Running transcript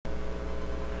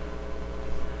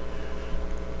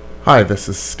Hi, this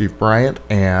is Steve Bryant,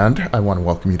 and I want to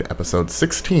welcome you to episode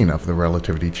 16 of the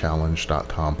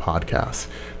RelativityChallenge.com podcast.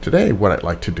 Today, what I'd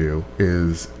like to do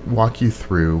is walk you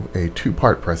through a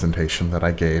two-part presentation that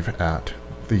I gave at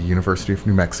the University of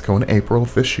New Mexico in April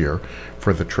of this year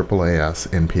for the AAAS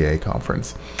NPA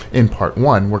conference. In part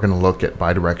one, we're going to look at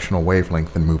bidirectional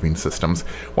wavelength and moving systems.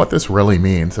 What this really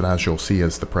means, and as you'll see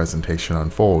as the presentation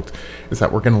unfolds, is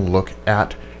that we're going to look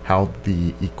at how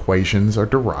the equations are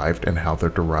derived and how they're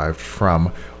derived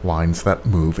from lines that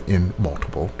move in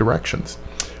multiple directions.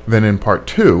 Then in part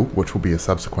two, which will be a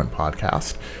subsequent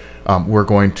podcast, we're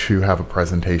going to have a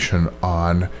presentation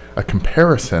on a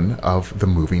comparison of the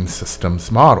moving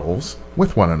systems models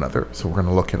with one another. So we're going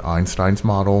to look at Einstein's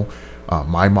model,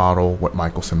 my model, what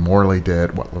Michelson-Morley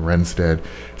did, what Lorentz did,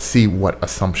 see what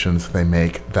assumptions they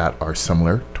make that are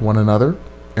similar to one another,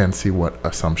 and see what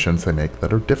assumptions they make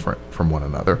that are different from one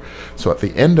another. So at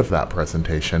the end of that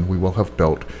presentation, we will have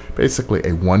built basically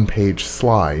a one-page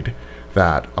slide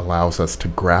that allows us to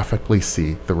graphically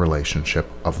see the relationship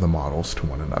of the models to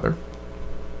one another.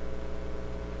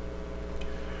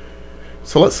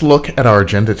 So let's look at our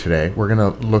agenda today. We're going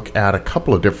to look at a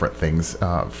couple of different things.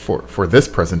 For this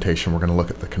presentation, we're going to look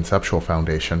at the conceptual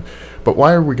foundation. But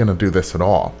why are we going to do this at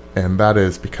all? And that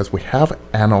is because we have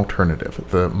an alternative,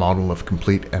 the model of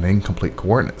complete and incomplete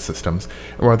coordinate systems.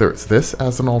 And whether it's this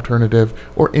as an alternative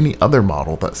or any other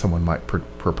model that someone might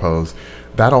propose,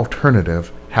 that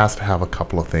alternative has to have a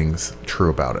couple of things true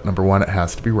about it. Number one, it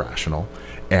has to be rational.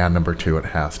 And number two, it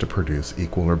has to produce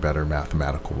equal or better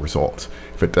mathematical results.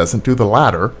 If it doesn't do the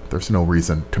latter, there's no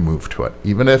reason to move to it.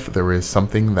 Even if there is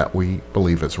something that we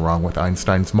believe is wrong with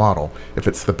Einstein's model, if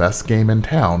it's the best game in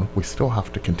town, we still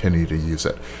have to continue to use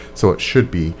it. So it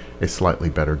should be a slightly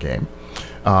better game.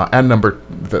 And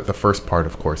the first part,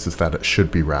 of course, is that it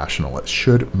should be rational. It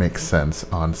should make sense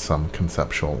on some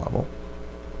conceptual level.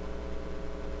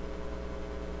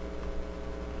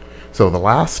 So the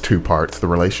last two parts, the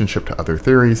relationship to other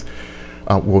theories,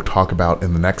 we'll talk about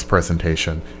in the next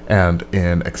presentation. And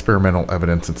in experimental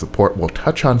evidence and support, we'll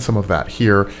touch on some of that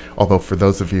here. Although for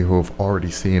those of you who have already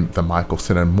seen the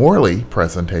Michelson and Morley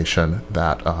presentation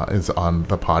that is on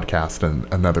the podcast and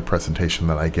another presentation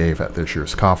that I gave at this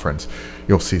year's conference,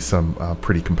 you'll see some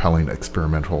pretty compelling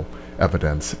experimental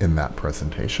evidence in that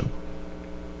presentation.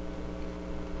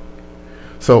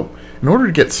 So in order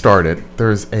to get started,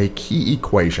 there's a key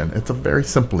equation. It's a very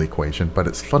simple equation, but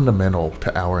it's fundamental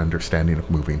to our understanding of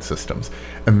moving systems.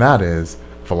 And that is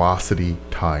velocity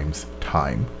times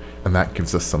time. And that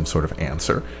gives us some sort of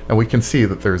answer. And we can see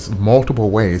that there's multiple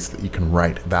ways that you can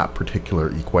write that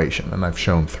particular equation. And I've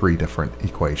shown three different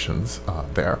equations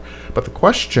there. But the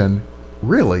question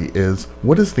really is,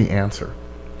 what is the answer?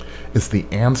 Is the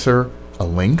answer a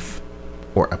length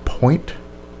or a point?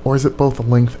 Or is it both a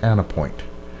length and a point?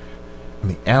 And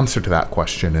the answer to that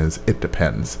question is, it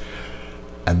depends.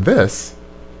 And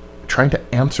trying to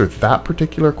answer that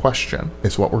particular question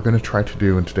is what we're going to try to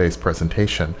do in today's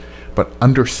presentation. But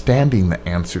understanding the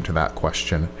answer to that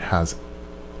question has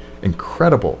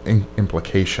incredible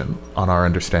implication on our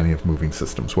understanding of moving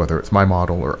systems, whether it's my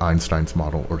model or Einstein's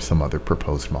model or some other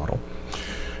proposed model.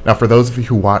 Now, for those of you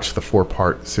who watch the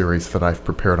 4-part series that I've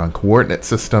prepared on coordinate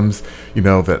systems, you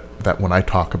know that when I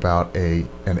talk about an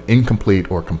incomplete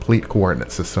or complete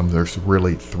coordinate system, there's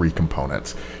really three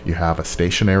components. You have a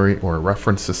stationary or a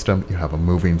reference system, you have a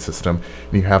moving system,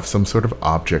 and you have some sort of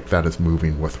object that is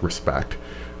moving with respect,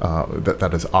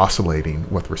 that is oscillating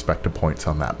with respect to points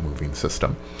on that moving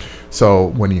system. So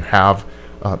when you have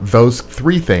those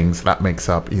three things, that makes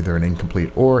up either an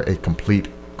incomplete or a complete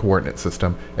coordinate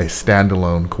system. A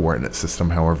standalone coordinate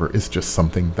system, however, is just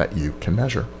something that you can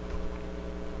measure.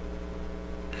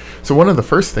 So one of the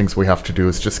first things we have to do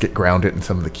is just get grounded in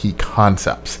some of the key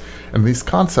concepts. And these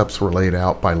concepts were laid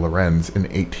out by Lorentz in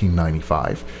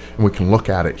 1895. And we can look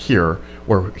at it here,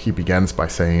 where he begins by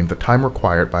saying the time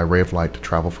required by a ray of light to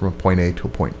travel from a point A to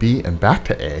a point B and back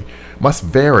to A must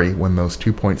vary when those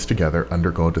 2 points together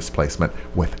undergo displacement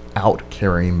without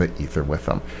carrying the ether with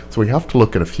them. So we have to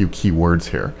look at a few key words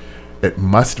here. It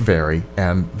must vary,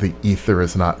 and the ether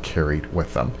is not carried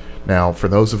with them. Now, for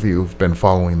those of you who've been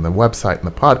following the website and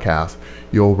the podcast,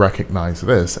 you'll recognize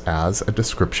this as a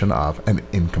description of an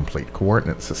incomplete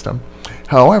coordinate system.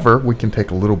 However, we can take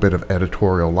a little bit of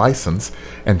editorial license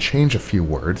and change a few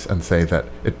words and say that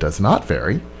it does not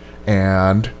vary,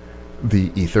 and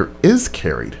the ether is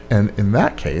carried. And in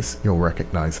that case, you'll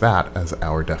recognize that as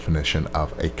our definition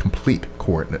of a complete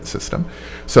coordinate system.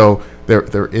 So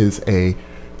there is a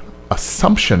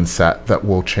assumption set that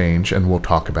will change and we'll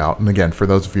talk about. And again, for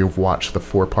those of you who've watched the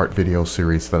 4-part video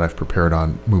series that I've prepared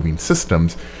on moving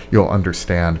systems, you'll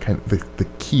understand kind of the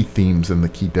key themes and the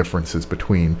key differences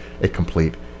between a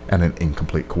complete and an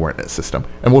incomplete coordinate system.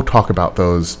 And we'll talk about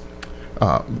those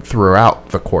throughout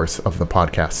the course of the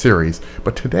podcast series.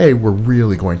 But today we're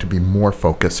really going to be more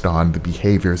focused on the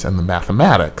behaviors and the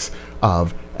mathematics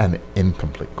of an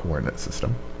incomplete coordinate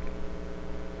system.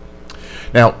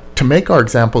 Now, to make our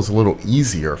examples a little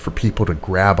easier for people to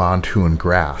grab onto and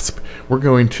grasp, we're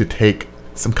going to take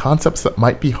some concepts that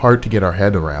might be hard to get our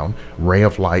head around, ray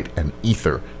of light and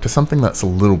ether, to something that's a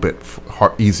little bit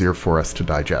easier for us to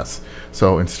digest.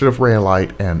 So instead of ray of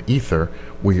light and ether,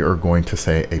 we are going to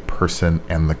say a person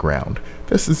and the ground.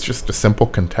 This is just a simple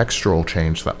contextual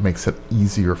change that makes it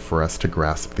easier for us to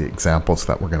grasp the examples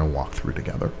that we're going to walk through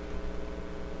together.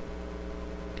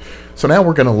 So now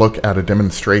we're going to look at a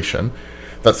demonstration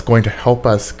that's going to help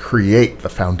us create the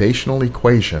foundational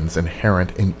equations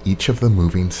inherent in each of the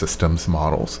moving systems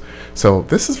models. So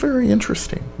this is very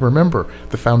interesting. Remember,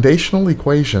 the foundational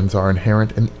equations are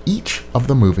inherent in each of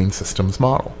the moving systems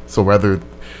model. So whether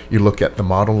you look at the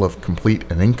model of complete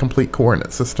and incomplete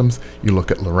coordinate systems, you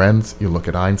look at Lorentz, you look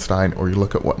at Einstein, or you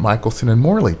look at what Michelson and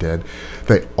Morley did,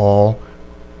 they all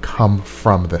come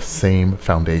from the same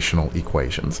foundational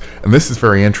equations. And this is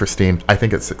very interesting. I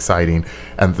think it's exciting.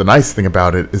 And the nice thing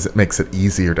about it is it makes it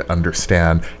easier to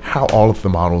understand how all of the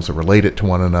models are related to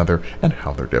one another and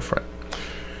how they're different.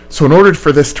 So in order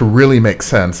for this to really make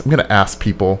sense, I'm going to ask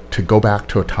people to go back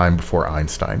to a time before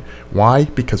Einstein. Why?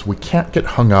 Because we can't get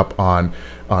hung up on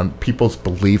people's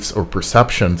beliefs or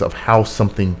perceptions of how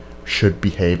something should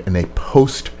behave in a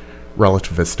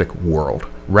post-relativistic world.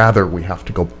 Rather, we have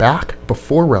to go back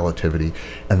before relativity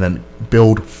and then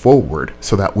build forward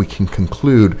so that we can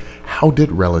conclude, how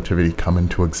did relativity come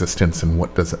into existence and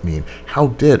what does it mean? How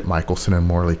did Michelson and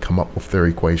Morley come up with their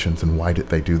equations and why did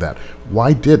they do that?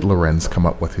 Why did Lorentz come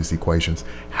up with his equations?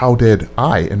 How did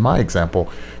I, in my example,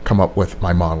 come up with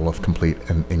my model of complete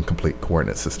and incomplete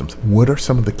coordinate systems? What are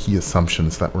some of the key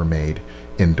assumptions that were made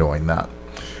in doing that?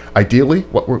 Ideally,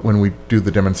 when we do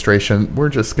the demonstration, we're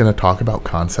just going to talk about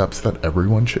concepts that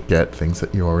everyone should get, things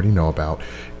that you already know about,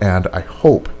 and I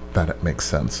hope that it makes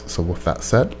sense. So with that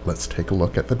said, let's take a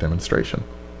look at the demonstration.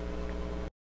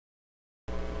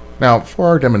 Now, for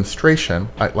our demonstration,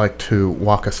 I'd like to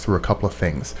walk us through a couple of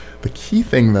things. The key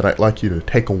thing that I'd like you to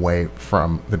take away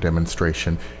from the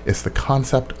demonstration is the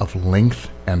concept of length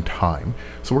and time.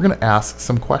 So we're going to ask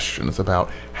some questions about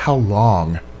how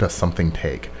long does something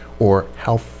take, or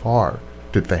how far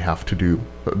did they have to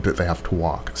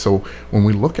walk. So when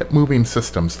we look at moving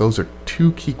systems, those are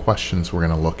two key questions we're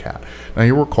going to look at. Now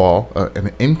you recall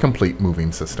an incomplete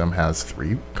moving system has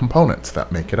 3 components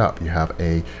that make it up. You have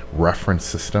a reference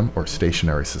system or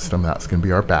stationary system, that's going to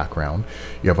be our background.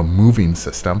 You have a moving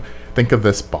system. Think of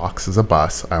this box as a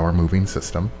bus, our moving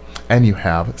system. And you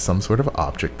have some sort of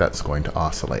object that's going to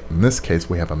oscillate. In this case,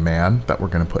 we have a man that we're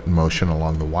going to put in motion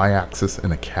along the y-axis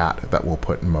and a cat that we'll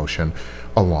put in motion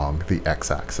along the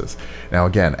x-axis. Now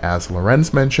again, as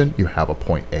Lorentz mentioned, you have a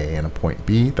point A and a point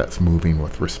B that's moving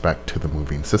with respect to the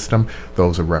moving system.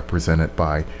 Those are represented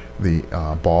by the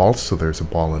balls. So there's a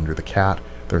ball under the cat,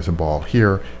 there's a ball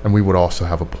here, and we would also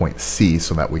have a point C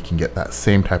so that we can get that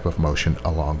same type of motion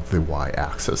along the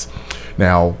y-axis.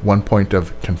 Now, one point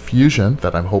of confusion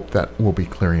that I hope that we'll be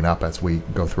clearing up as we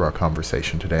go through our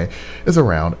conversation today is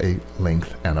around a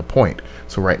length and a point.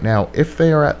 So right now, if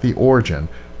they are at the origin,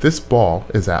 this ball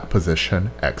is at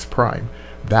position x prime.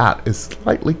 That is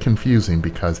slightly confusing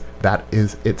because that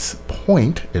is its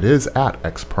point. It is at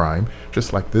x prime,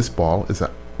 just like this ball is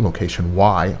at location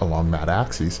y along that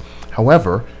axis.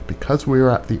 However, because we are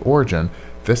at the origin,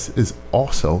 this is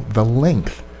also the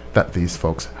length that these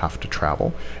folks have to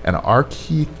travel. And our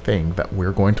key thing that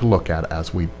we're going to look at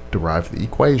as we derive the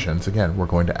equations, again, we're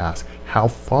going to ask how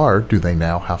far do they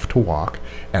now have to walk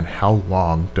and how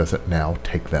long does it now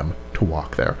take them to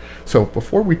walk there. So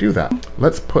before we do that,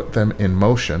 let's put them in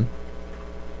motion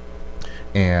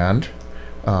and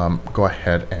go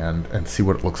ahead and see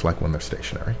what it looks like when they're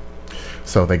stationary.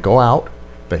 So they go out,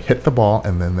 they hit the ball,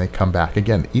 and then they come back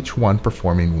again, each one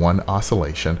performing one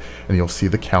oscillation, and you'll see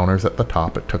the counters at the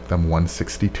top. It took them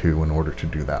 162 in order to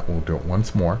do that. We'll do it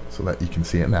once more so that you can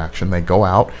see it in action. They go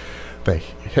out, they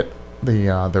hit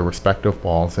their respective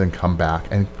balls, and come back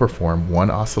and perform one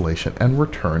oscillation and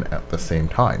return at the same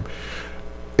time.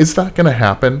 Is that going to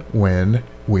happen when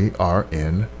we are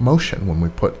in motion, when we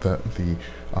put the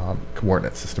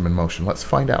coordinate system in motion? Let's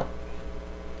find out.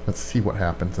 Let's see what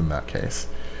happens in that case.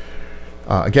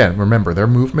 Again, remember, their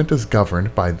movement is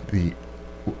governed by the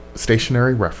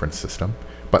stationary reference system,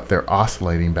 but they're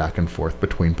oscillating back and forth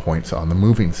between points on the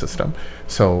moving system.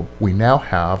 So we now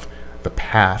have the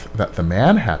path that the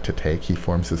man had to take. He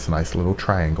forms this nice little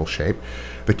triangle shape.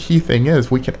 The key thing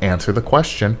is we can answer the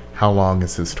question, how long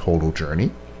is his total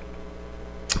journey?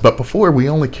 But before, we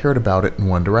only cared about it in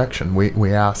one direction.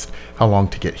 We asked how long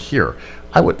to get here.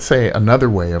 I would say another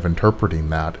way of interpreting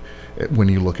that when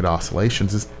you look at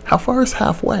oscillations is, how far is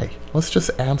halfway? Let's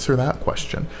just answer that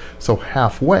question. So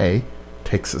halfway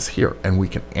takes us here, and we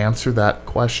can answer that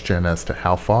question as to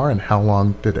how far and how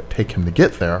long did it take him to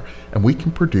get there, and we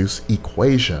can produce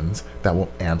equations that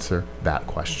will answer that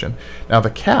question. Now the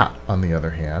cat, on the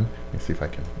other hand, let me see if I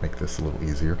can make this a little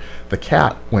easier. The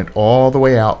cat went all the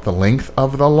way out the length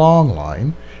of the long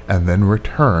line and then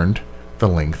returned the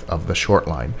length of the short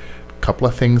line. A couple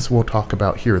of things we'll talk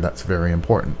about here that's very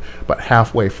important, but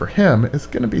halfway for him is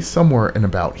going to be somewhere in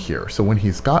about here. So when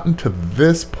he's gotten to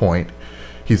this point,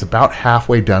 he's about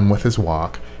halfway done with his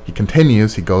walk. He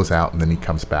continues, he goes out, and then he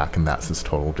comes back, and that's his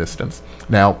total distance.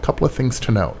 Now, a couple of things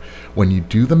to note. When you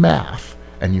do the math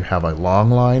and you have a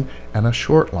long line and a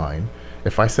short line,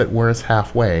 if I said where is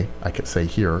halfway, I could say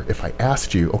here. If I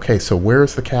asked you, okay, so where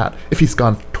is the cat? If he's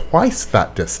gone twice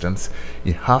that distance,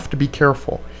 you have to be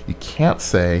careful. You can't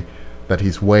say that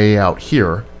he's way out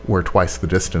here, where twice the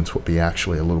distance would be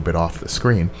actually a little bit off the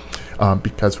screen.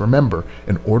 Because remember,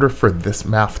 in order for this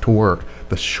math to work,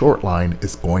 the short line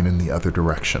is going in the other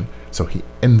direction. So he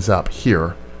ends up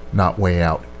here, not way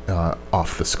out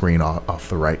off the screen, off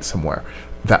the right somewhere.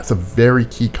 That's a very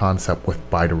key concept with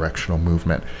bidirectional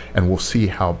movement, and we'll see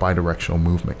how bidirectional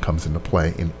movement comes into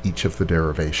play in each of the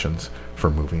derivations for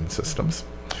moving systems.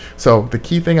 So the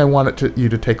key thing I wanted you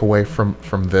to take away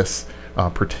from this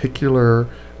particular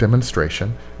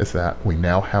demonstration is that we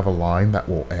now have a line that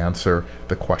will answer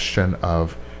the question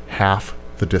of half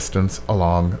the distance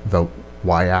along the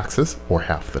y-axis, or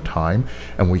half the time,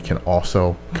 and we can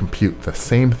also compute the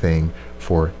same thing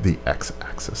for the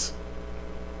x-axis.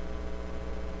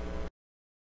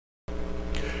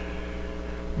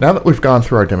 Now that we've gone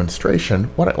through our demonstration,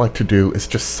 what I'd like to do is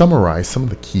just summarize some of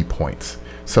the key points.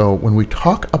 So when we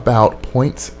talk about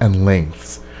points and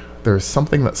lengths, there's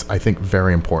something that's, I think,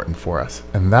 very important for us,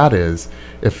 and that is,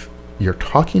 if you're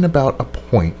talking about a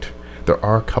point, there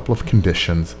are a couple of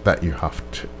conditions that you have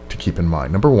to keep in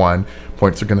mind. Number one,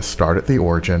 points are going to start at the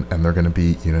origin and they're going to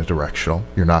be unidirectional.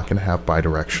 You're not going to have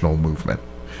bidirectional movement.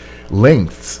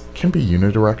 Lengths can be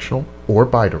unidirectional or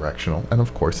bidirectional, and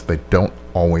of course they don't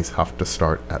always have to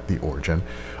start at the origin.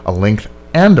 A length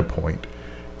and a point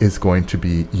is going to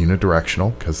be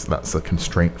unidirectional because that's a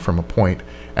constraint from a point,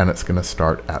 and it's going to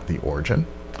start at the origin.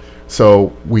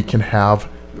 So we can have,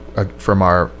 from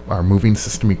our moving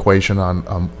system equation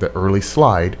on the early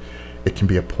slide, it can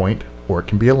be a point, or it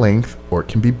can be a length, or it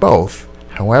can be both.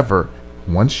 However,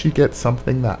 once you get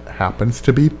something that happens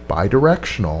to be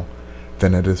bidirectional,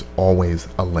 then it is always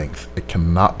a length. It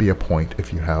cannot be a point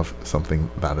if you have something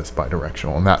that is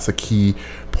bidirectional. And that's a key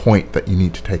point that you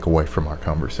need to take away from our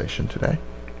conversation today.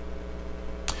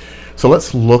 So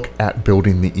let's look at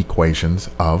building the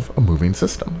equations of a moving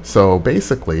system. So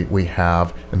basically we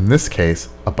have, in this case,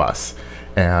 a bus.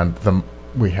 And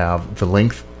we have the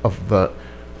length of the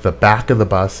back of the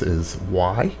bus is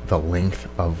y, the length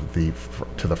of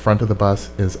to the front of the bus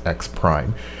is x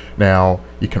prime. Now,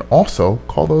 you can also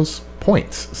call those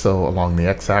points. So along the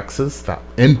x-axis, that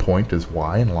endpoint is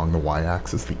y, and along the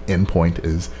y-axis, the endpoint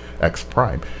is x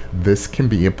prime. This can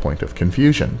be a point of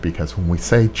confusion, because when we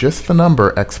say just the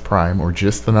number x prime or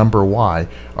just the number y,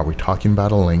 are we talking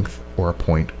about a length or a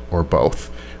point or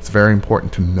both? It's very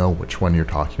important to know which one you're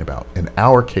talking about. In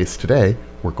our case today,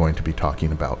 we're going to be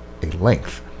talking about a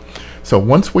length. So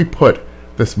once we put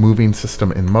this moving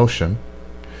system in motion,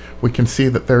 we can see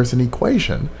that there's an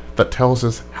equation that tells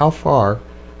us how far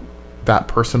that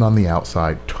person on the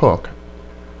outside took,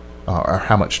 or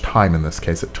how much time in this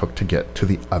case it took to get to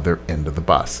the other end of the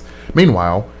bus.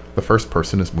 Meanwhile, the first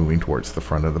person is moving towards the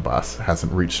front of the bus,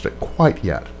 hasn't reached it quite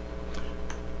yet.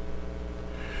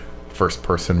 First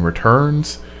person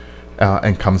returns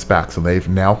and comes back, so they've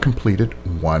now completed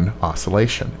one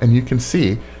oscillation. And you can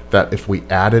see that if we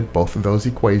added both of those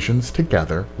equations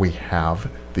together, we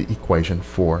have the equation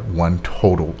for one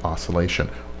total oscillation.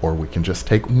 Or we can just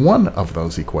take one of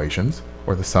those equations,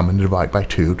 or the sum and divide by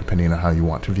 2, depending on how you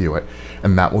want to view it,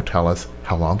 and that will tell us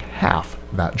how long half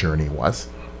that journey was.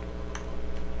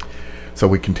 So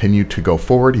we continue to go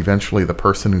forward. Eventually, the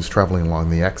person who's traveling along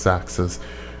the x-axis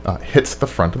hits the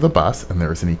front of the bus, and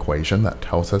there's an equation that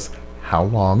tells us how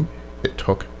long it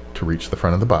took to reach the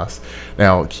front of the bus.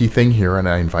 Now, key thing here, and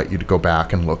I invite you to go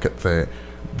back and look at the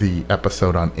the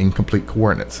episode on incomplete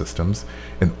coordinate systems,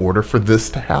 in order for this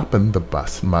to happen, the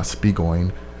bus must be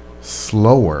going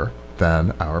slower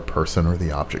than our person or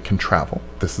the object can travel.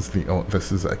 This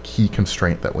is a key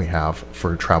constraint that we have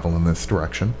for travel in this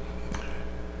direction.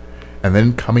 And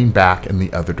then coming back in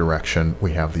the other direction,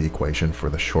 we have the equation for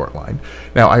the short line.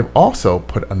 Now, I've also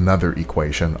put another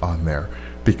equation on there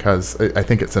because I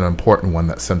think it's an important one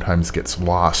that sometimes gets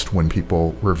lost when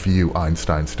people review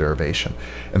Einstein's derivation.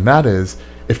 And that is,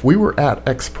 if we were at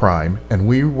x prime and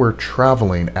we were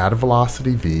traveling at a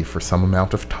velocity v for some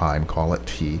amount of time, call it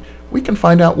t, we can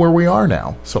find out where we are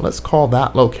now. So let's call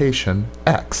that location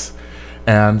x.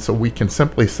 And so we can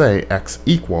simply say x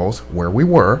equals where we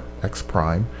were, x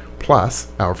prime,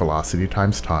 plus our velocity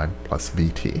times time plus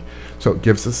vt. So it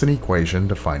gives us an equation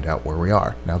to find out where we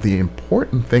are. Now, the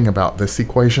important thing about this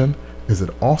equation is it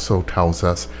also tells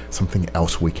us something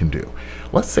else we can do.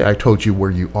 Let's say I told you where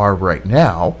you are right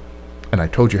now, and I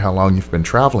told you how long you've been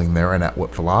traveling there and at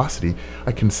what velocity.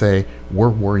 I can say, where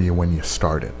were you when you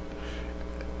started?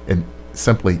 And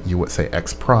simply, you would say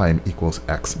x prime equals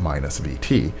x minus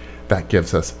vt. That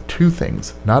gives us two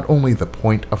things, not only the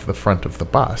point of the front of the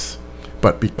bus,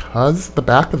 but because the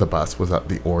back of the bus was at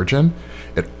the origin,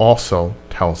 it also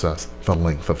tells us the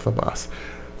length of the bus.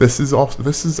 This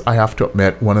is, I have to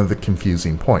admit, one of the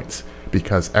confusing points,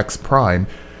 because x prime,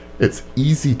 it's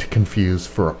easy to confuse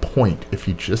for a point if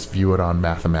you just view it on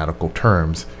mathematical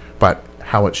terms, but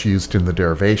how it's used in the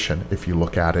derivation, if you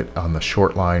look at it on the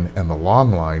short line and the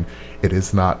long line, it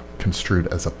is not construed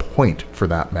as a point for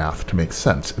that math to make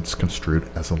sense. It's construed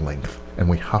as a length, and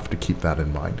we have to keep that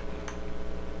in mind.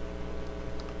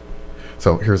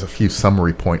 So here's a few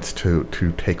summary points to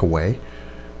take away.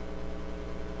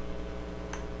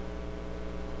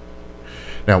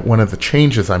 Now, one of the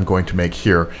changes I'm going to make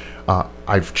here,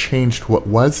 I've changed what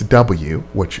was w,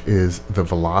 which is the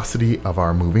velocity of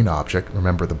our moving object.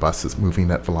 Remember, the bus is moving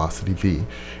at velocity v.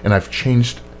 And I've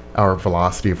changed our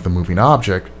velocity of the moving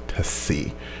object to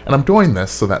c. And I'm doing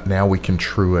this so that now we can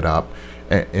true it up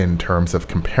in terms of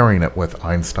comparing it with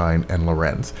Einstein and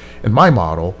Lorentz. In my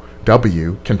model,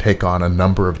 w can take on a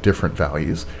number of different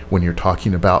values. When you're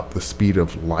talking about the speed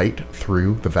of light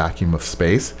through the vacuum of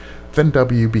space, then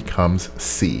w becomes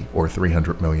c, or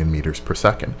 300 million meters per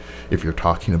second. If you're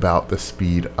talking about the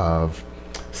speed of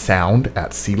sound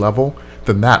at sea level,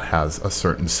 then that has a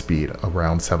certain speed,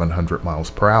 around 700 miles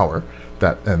per hour,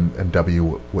 and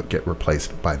w would get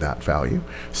replaced by that value.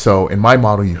 So in my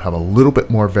model, you have a little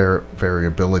bit more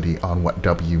variability on what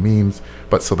w means,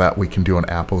 but so that we can do an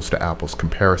apples to apples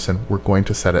comparison, we're going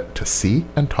to set it to c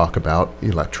and talk about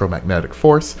electromagnetic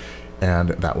force, and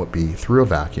that would be through a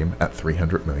vacuum at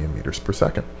 300 million meters per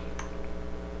second.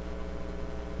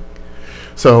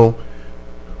 So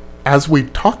as we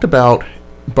talked about,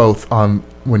 both on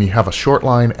when you have a short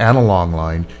line and a long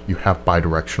line, you have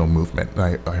bidirectional movement.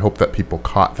 And I hope that people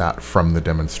caught that from the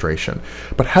demonstration.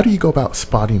 But how do you go about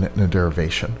spotting it in a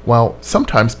derivation? Well,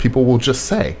 sometimes people will just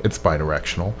say it's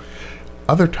bidirectional.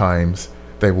 Other times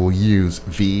they will use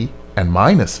v and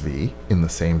minus v in the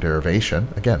same derivation.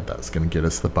 Again, that's going to get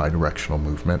us the bidirectional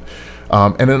movement.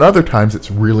 And in other times,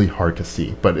 it's really hard to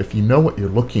see. But if you know what you're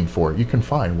looking for, you can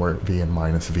find where v and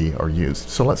minus v are used.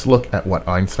 So let's look at what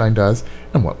Einstein does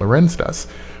and what Lorentz does.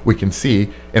 We can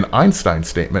see in Einstein's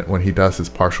statement, when he does his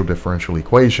partial differential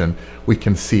equation, we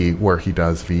can see where he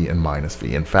does v and minus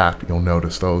v. In fact, you'll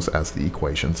notice those as the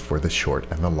equations for the short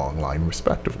and the long line,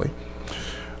 respectively.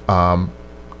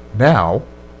 Now,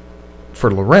 for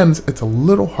Lorentz, it's a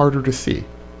little harder to see,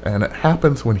 and it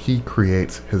happens when he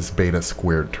creates his beta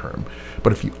squared term.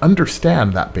 But if you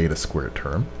understand that beta squared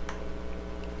term,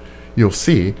 you'll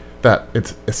see that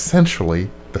it's essentially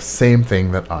the same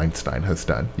thing that Einstein has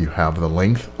done. You have the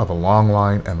length of a long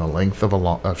line and the length of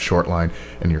a short line,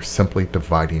 and you're simply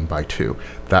dividing by 2.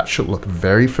 That should look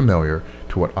very familiar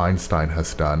to what Einstein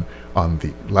has done on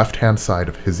the left-hand side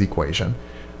of his equation.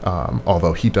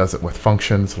 Although he does it with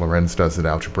functions, Lorentz does it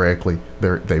algebraically,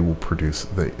 they will produce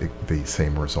the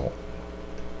same result.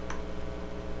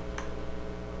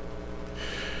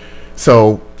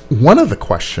 So one of the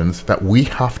questions that we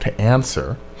have to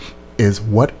answer is,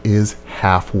 what is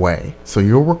halfway? So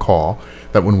you'll recall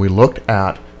that when we looked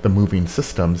at the moving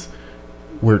systems,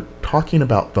 we're talking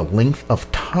about the length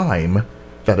of time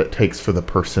that it takes for the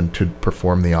person to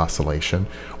perform the oscillation,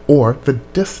 or the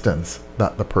distance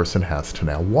that the person has to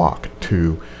now walk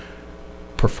to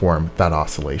perform that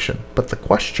oscillation. But the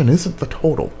question isn't the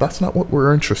total. That's not what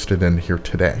we're interested in here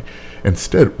today.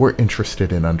 Instead, we're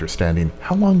interested in understanding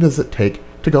how long does it take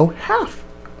to go half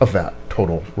of that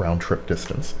total round trip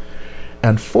distance.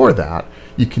 And for that,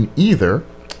 you can either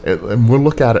And we'll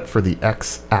look at it for the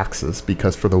x-axis,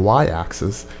 because for the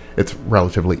y-axis, it's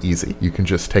relatively easy. You can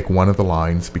just take one of the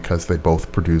lines because they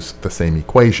both produce the same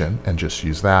equation and just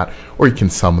use that, or you can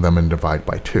sum them and divide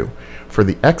by 2. For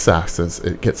the x-axis,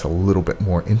 it gets a little bit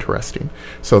more interesting.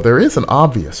 So there is an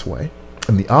obvious way,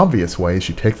 and the obvious way is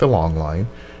you take the long line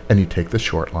and you take the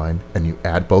short line and you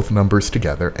add both numbers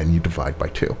together and you divide by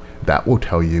 2. That will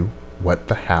tell you what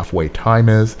the halfway time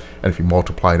is, and if you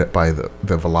multiplied it by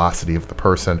the velocity of the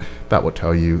person, that will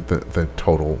tell you the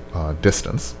total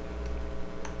distance.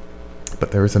 But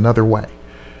there is another way,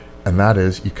 and that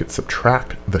is you could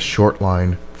subtract the short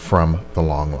line from the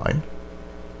long line.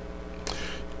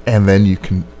 And then you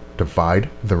can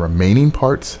divide the remaining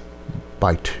parts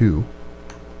by 2,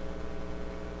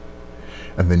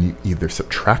 and then you either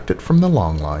subtract it from the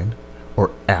long line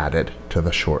or add it to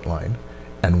the short line.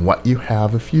 And what you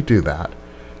have if you do that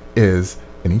is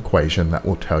an equation that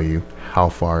will tell you how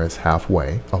far is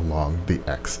halfway along the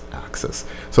x-axis.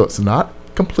 So it's not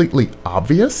completely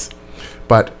obvious,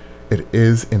 but it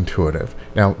is intuitive.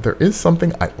 Now, there is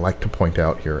something I'd like to point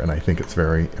out here, and I think it's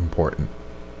very important.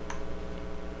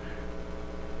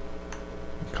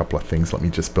 A couple of things. Let me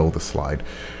just build a slide.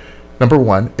 Number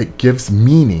one, it gives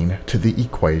meaning to the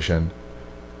equation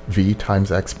v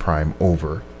times x prime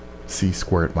over c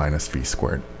squared minus v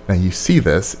squared. Now you see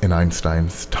this in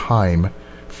Einstein's time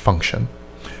function.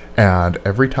 And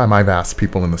every time I've asked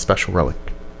people in the special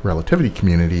relativity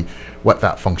community what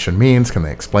that function means, can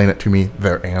they explain it to me,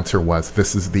 their answer was,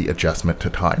 this is the adjustment to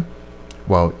time.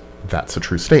 Well, that's a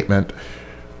true statement,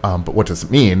 but what does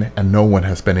it mean? And no one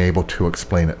has been able to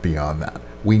explain it beyond that.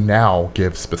 We now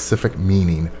give specific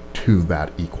meaning to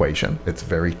that equation. It's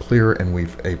very clear, and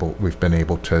we've been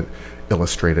able to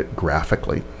illustrate it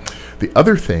graphically. The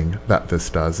other thing that this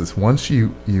does is once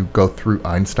you go through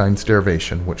Einstein's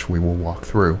derivation, which we will walk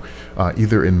through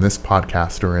either in this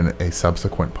podcast or in a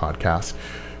subsequent podcast,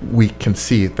 we can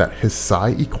see that his psi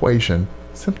equation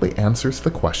simply answers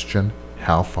the question,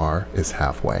 how far is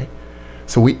halfway?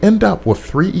 So we end up with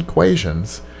 3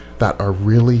 equations that are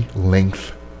really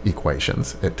length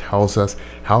equations. It tells us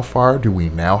how far do we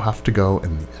now have to go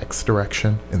in the x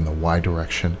direction, in the y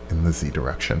direction, in the z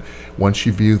direction. Once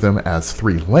you view them as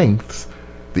 3 lengths,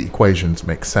 the equations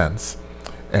make sense,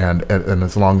 and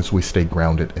as long as we stay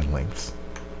grounded in lengths.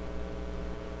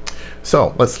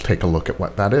 So let's take a look at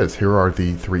what that is. Here are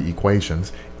the 3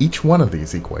 equations. Each one of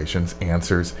these equations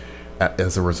answers,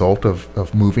 as a result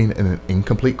of moving in an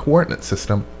incomplete coordinate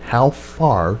system, how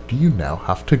far do you now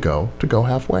have to go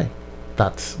halfway?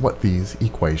 That's what these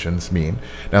equations mean.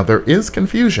 Now, there is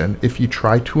confusion if you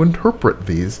try to interpret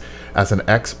these as an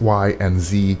x, y, and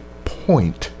z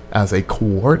point as a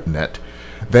coordinate,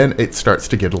 then it starts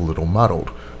to get a little muddled.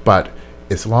 But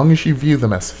as long as you view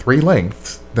them as 3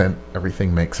 lengths, then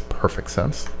everything makes perfect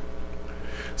sense.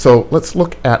 So let's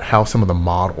look at how some of the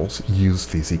models use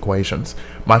these equations.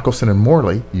 Michelson and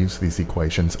Morley use these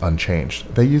equations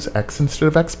unchanged. They use x instead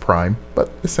of x prime,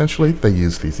 but essentially they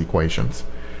use these equations.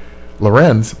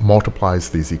 Lorentz multiplies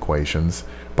these equations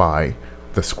by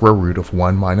the square root of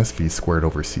 1 minus v squared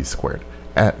over c squared,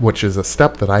 which is a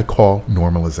step that I call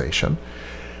normalization.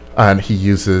 And he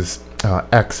uses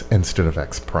x instead of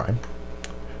x prime.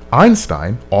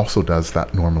 Einstein also does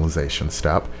that normalization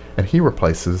step, and he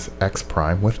replaces x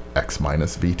prime with x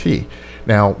minus vt.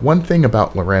 Now, one thing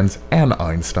about Lorentz and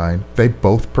Einstein, they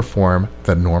both perform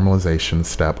the normalization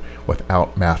step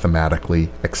without mathematically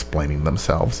explaining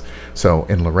themselves. So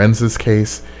in Lorentz's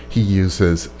case,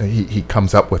 he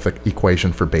comes up with an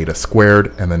equation for beta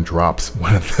squared and then drops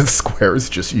one of the squares,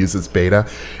 just uses beta.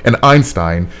 And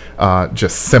Einstein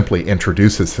just simply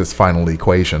introduces his final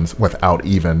equations without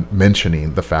even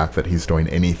mentioning the fact that he's doing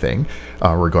anything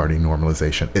regarding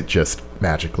normalization. It just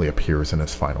magically appears in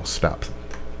his final steps.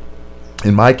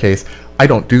 In my case, I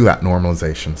don't do that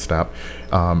normalization step,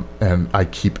 and I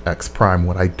keep x prime.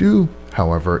 What I do,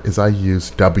 however, is I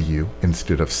use w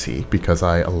instead of c, because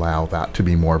I allow that to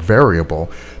be more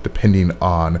variable depending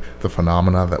on the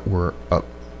phenomena that we're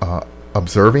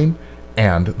observing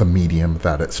and the medium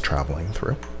that it's traveling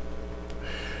through.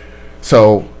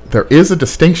 So there is a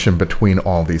distinction between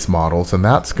all these models, and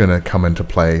that's going to come into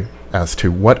play as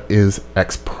to what is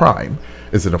x prime.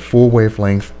 Is it a full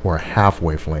wavelength or a half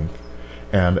wavelength?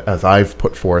 And as I've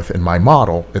put forth in my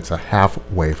model, it's a half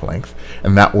wavelength.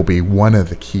 And that will be one of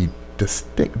the key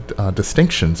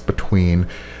distinctions between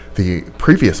the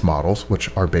previous models,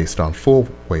 which are based on full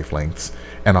wavelengths,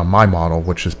 and on my model,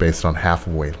 which is based on half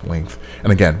wavelength.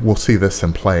 And again, we'll see this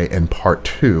in play in part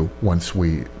 2 once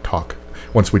we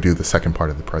do the second part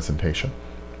of the presentation.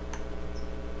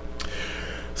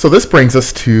 So this brings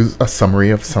us to a summary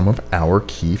of some of our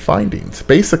key findings.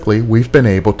 Basically, we've been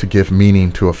able to give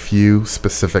meaning to a few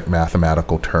specific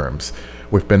mathematical terms.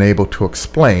 We've been able to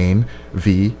explain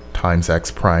v times x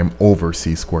prime over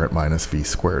c squared minus v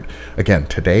squared. Again,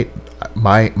 to date,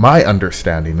 my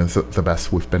understanding is that the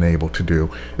best we've been able to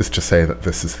do is to say that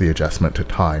this is the adjustment to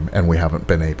time, and we haven't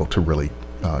been able to really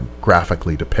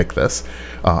graphically depict this.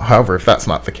 However, if that's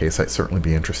not the case, I'd certainly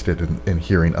be interested in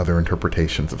hearing other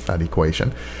interpretations of that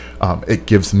equation. It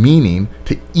gives meaning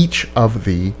to each of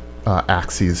the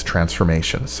axes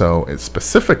transformation. So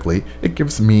specifically, it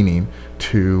gives meaning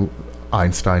to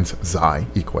Einstein's Xi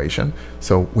equation.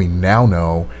 So we now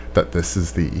know that this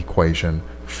is the equation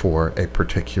for a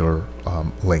particular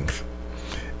length.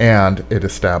 And it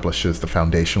establishes the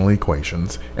foundational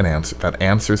equations and that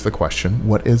answers the question,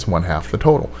 what is 1/2 the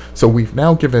total? So we've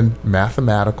now given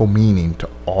mathematical meaning to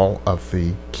all of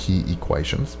the key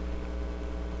equations.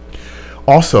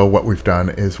 Also, what we've done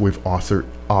is we've also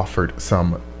offered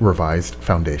some revised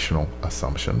foundational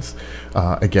assumptions.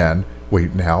 Again, we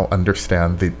now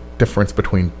understand the difference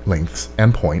between lengths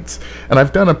and points. And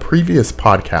I've done a previous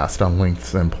podcast on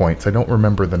lengths and points. I don't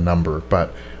remember the number,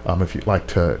 but if you'd like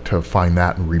to find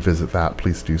that and revisit that,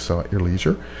 please do so at your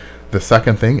leisure. The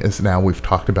second thing is now we've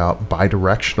talked about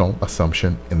bidirectional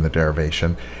assumption in the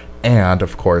derivation. And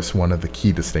of course, one of the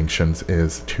key distinctions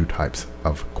is two types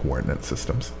of coordinate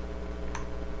systems.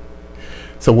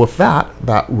 So with that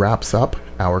wraps up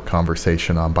our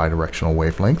conversation on bidirectional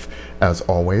wavelength. As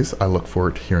always, I look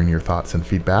forward to hearing your thoughts and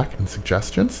feedback and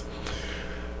suggestions.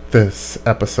 This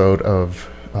episode of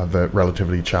the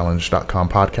RelativityChallenge.com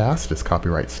podcast is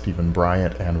copyright Stephen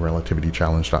Bryant and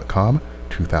RelativityChallenge.com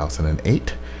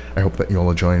 2008. I hope that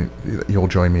you'll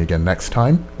join me again next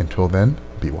time. Until then,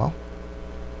 be well.